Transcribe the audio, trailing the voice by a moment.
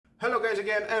guys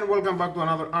again, and welcome back to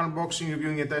another unboxing,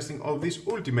 reviewing and testing of this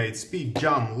ultimate speed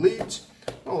jam lead.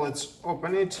 So let's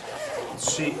open it,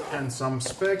 let's see, and some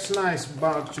specs. Nice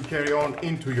bag to carry on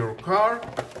into your car.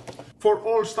 For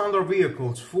all standard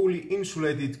vehicles, fully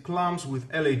insulated clamps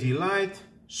with LED light,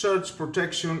 surge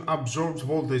protection, absorbs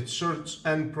voltage surge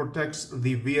and protects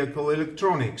the vehicle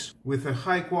electronics. With a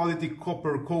high quality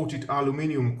copper coated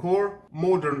aluminum core,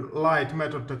 modern light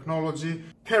metal technology,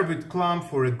 curved clamp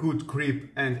for a good grip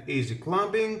and easy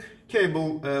clamping.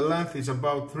 Cable length is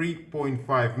about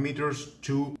 3.5 meters,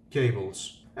 2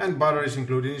 cables. And batteries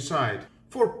included inside.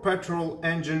 For petrol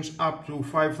engines up to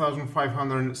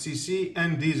 5500 cc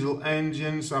and diesel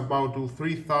engines about to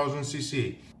 3000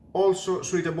 cc. Also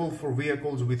suitable for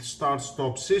vehicles with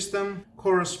start-stop system,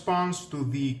 corresponds to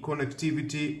the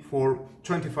connectivity for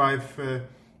 25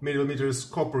 millimeters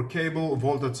copper cable,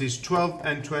 voltage is 12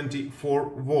 and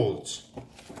 24 volts.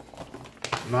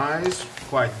 Nice,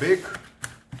 quite big.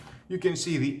 You can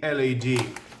see the LED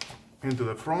into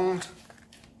the front.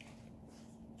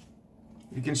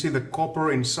 You can see the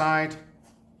copper inside.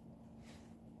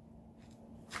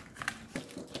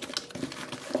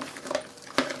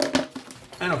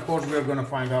 And of course we are going to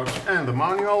find out, and the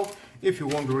manual. If you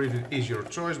want to read it, is your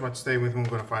choice, but stay with me, I'm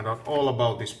going to find out all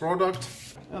about this product.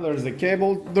 And there's the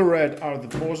cable. The red are the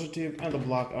positive and the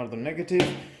black are the negative.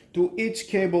 To each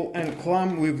cable and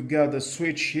clamp we've got a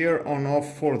switch here on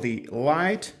off for the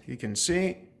light, you can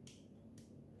see.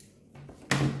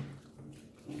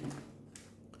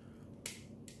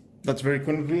 That's very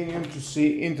convenient to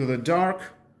see into the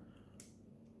dark.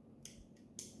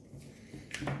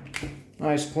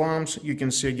 Nice clamps, you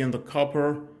can see again the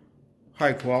copper,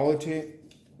 high quality,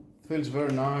 feels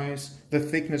very nice. The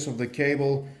thickness of the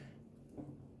cable,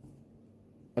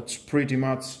 that's pretty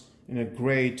much in a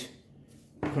great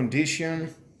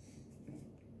condition.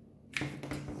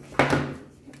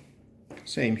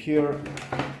 Same here,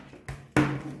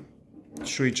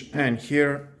 switch and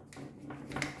here.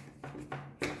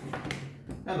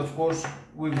 And of course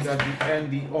we've got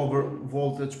the over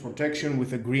voltage protection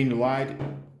with a green light.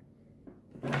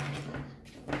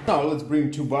 Now let's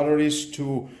bring two batteries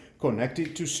to connect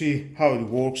it to see how it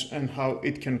works and how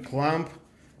it can clamp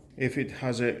if it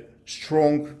has a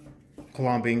strong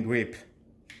clamping grip.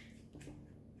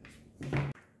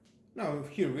 Now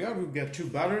here we are, we've got two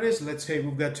batteries. Let's say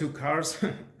we've got two cars.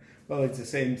 Well, it's the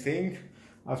same thing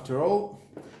after all.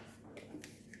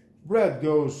 Red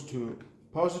goes to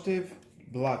positive,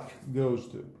 black goes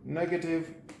to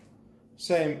negative,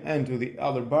 same and to the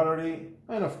other battery.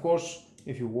 And of course,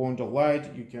 if you want a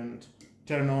light, you can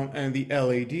turn on and the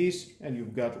LEDs, and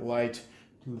you've got light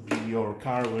to your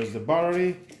car with the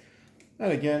battery.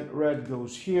 And again, red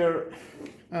goes here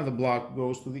and the black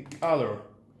goes to the other,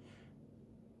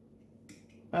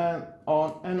 and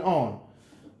on and on.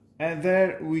 And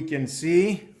there we can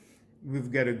see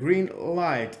we've got a green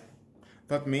light.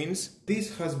 That means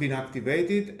this has been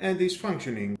activated and is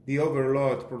functioning. The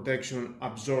overload protection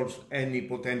absorbs any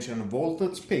potential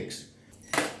voltage peaks.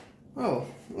 Well,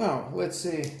 now let's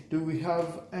see, do we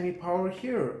have any power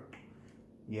here?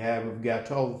 Yeah, we've got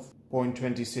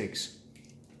 12.26.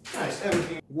 Nice,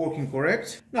 everything working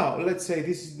correct. Now let's say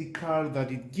this is the car that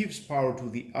it gives power to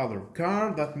the other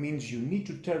car. That means you need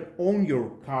to turn on your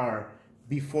car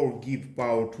before give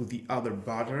power to the other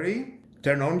battery.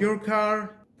 Turn on your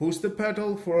car, push the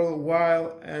pedal for a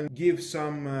while and give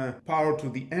some power to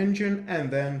the engine, and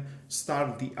then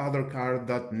start the other car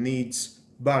that needs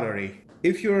battery.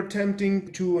 If you're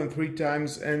attempting 2 and 3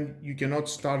 times and you cannot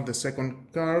start the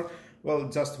second car, well,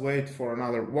 just wait for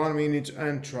another 1 minute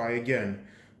and try again.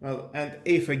 Well, and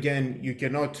if again you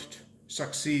cannot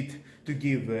succeed to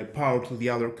give power to the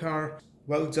other car,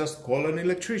 well, just call an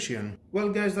electrician. Well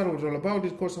guys, that was all about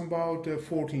it. Cost about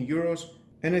 14 euros.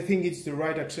 And I think it's the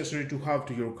right accessory to have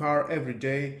to your car every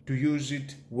day, to use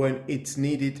it when it's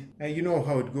needed. And you know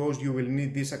how it goes, you will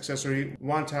need this accessory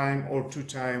 1 time or 2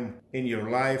 times in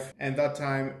your life, and that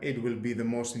time it will be the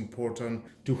most important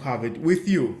to have it with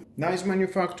you. Nice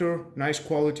manufacturer, nice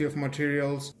quality of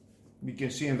materials. You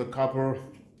can see in the copper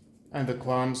and the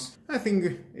clamps. I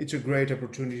think it's a great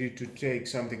opportunity to take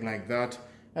something like that,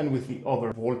 and with the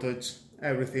over voltage,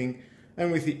 everything,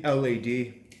 and with the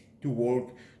LED to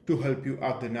work, to help you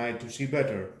at the night to see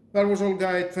better. That was all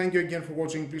guys, thank you again for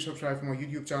watching. Please subscribe to my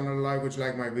YouTube channel, like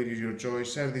my videos, your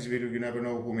choice, share this video, you never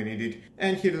know who may need it,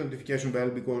 and hit the notification bell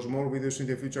because more videos in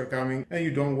the future are coming and you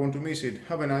don't want to miss it.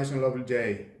 Have a nice and lovely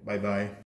day, bye bye.